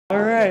All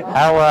right.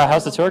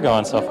 How's the tour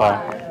going so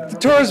far? The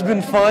tour's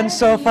been fun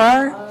so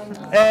far,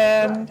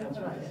 and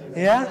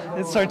yeah,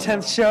 it's our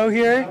 10th show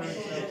here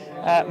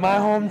at my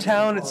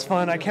hometown. It's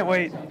fun. I can't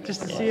wait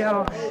just to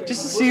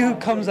see who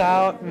comes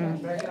out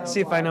and see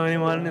if I know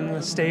anyone in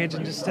the stage,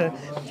 and just to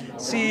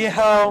see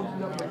how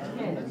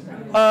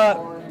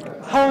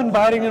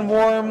inviting and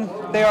warm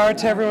they are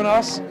to everyone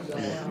else.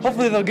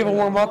 Hopefully they'll give a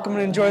warm welcome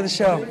and enjoy the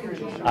show.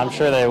 I'm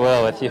sure they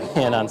will with you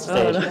being on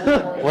stage.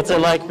 What's it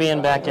like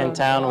being back in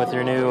town with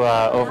your new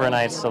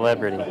overnight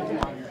celebrity?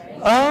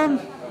 I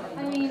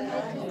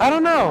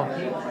don't know.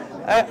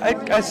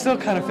 I still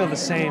kind of feel the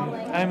same.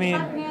 I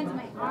mean,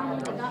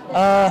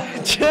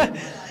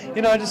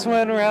 you know, I just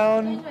went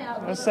around,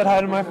 I said hi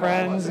to my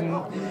friends and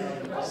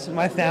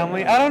my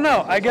family. I don't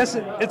know. I guess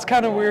it's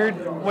kind of weird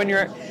when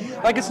you're,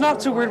 like, it's not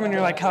too weird when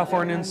you're like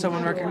California and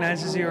someone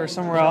recognizes you or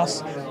somewhere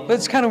else, but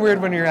it's kind of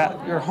weird when you're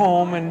at your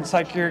home and it's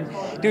like you're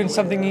doing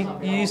something you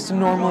used to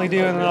normally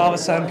do, and then all of a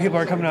sudden people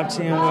are coming up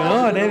to you and going,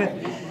 "Oh,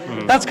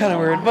 David." That's kind of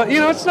weird, but you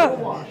know, it's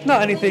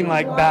not anything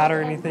like bad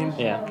or anything.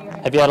 Yeah.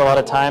 Have you had a lot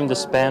of time to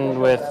spend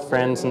with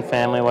friends and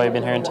family while you've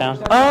been here in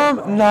town?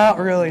 Not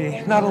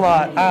really. Not a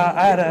lot.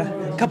 I had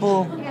a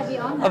couple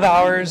of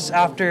hours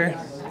after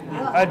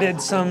I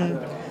did some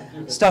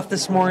stuff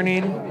this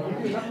morning,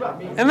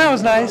 and that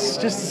was nice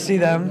just to see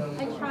them.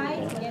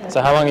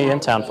 So how long are you in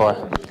town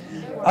for?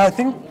 I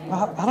think,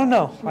 I don't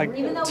know, like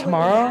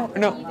tomorrow?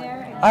 No,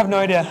 I have no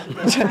idea,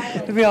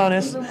 to be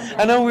honest.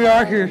 I know we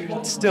are here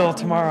still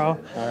tomorrow.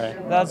 All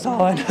right. That's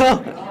all I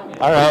know.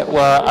 All right.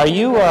 Well, are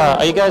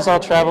you guys all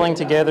traveling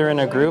together in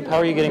a group? How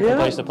are you getting from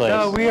place to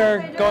place? We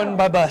are going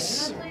by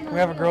bus. We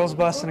have a girls'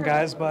 bus and a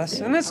guys' bus,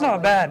 and it's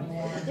not bad.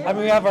 I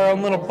mean, we have our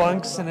own little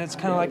bunks, and it's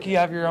kind of like you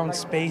have your own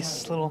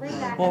space,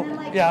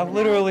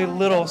 literally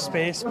little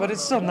space, but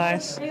it's still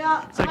nice.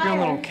 It's like your own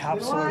little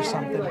capsule or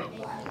something.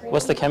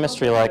 What's the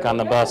chemistry like on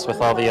the bus with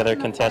all the other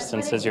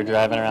contestants as you're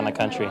driving around the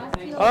country?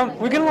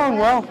 We get along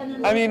well.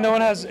 I mean, no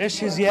one has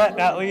issues yet,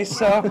 at least,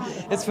 so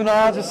it's been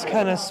all just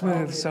kind of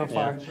smooth so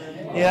far.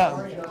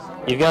 Yeah.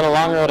 You've got a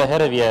long road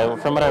ahead of you.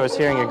 From what I was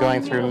hearing, you're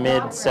going through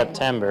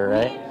mid-September,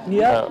 right?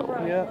 Yeah.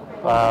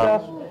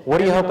 What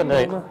are you hoping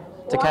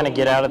to kind of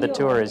get out of the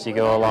tour as you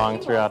go along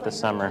throughout the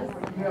summer?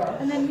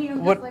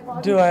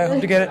 What do I hope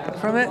to get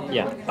from it?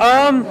 Yeah.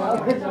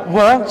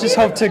 Well, just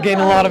hope to gain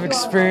a lot of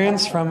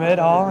experience from it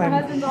all,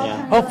 and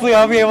hopefully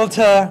I'll be able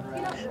to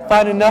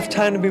find enough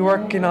time to be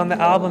working on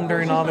the album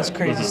during all this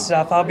crazy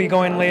stuff. I'll be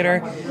going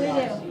later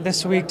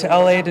this week to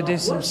LA to do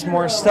some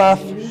more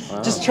stuff.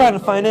 Wow. Just trying to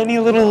find any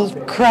little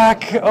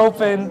crack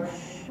open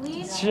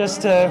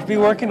just to be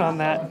working on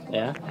that.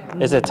 Yeah.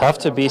 Is it tough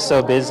to be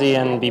so busy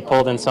and be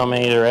pulled in so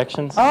many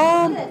directions?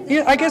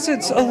 Yeah, I guess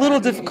it's a little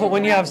difficult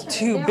when you have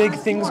two big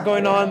things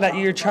going on that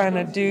you're trying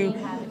to do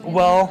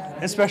well,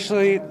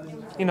 especially,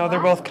 you know, they're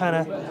both kind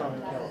of,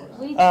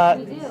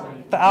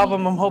 the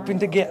album I'm hoping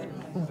to get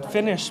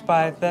finished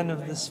by the end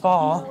of this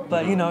fall,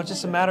 but you know, it's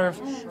just a matter of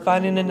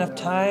finding enough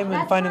time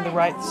and finding the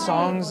right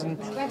songs and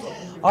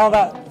all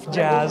that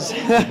jazz.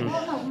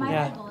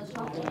 Yeah.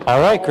 All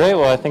right, great.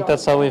 Well, I think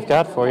that's all we've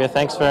got for you.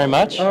 Thanks very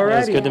much. Alrighty. It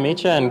was good to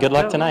meet you, and good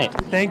luck tonight.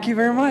 Thank you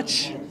very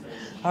much.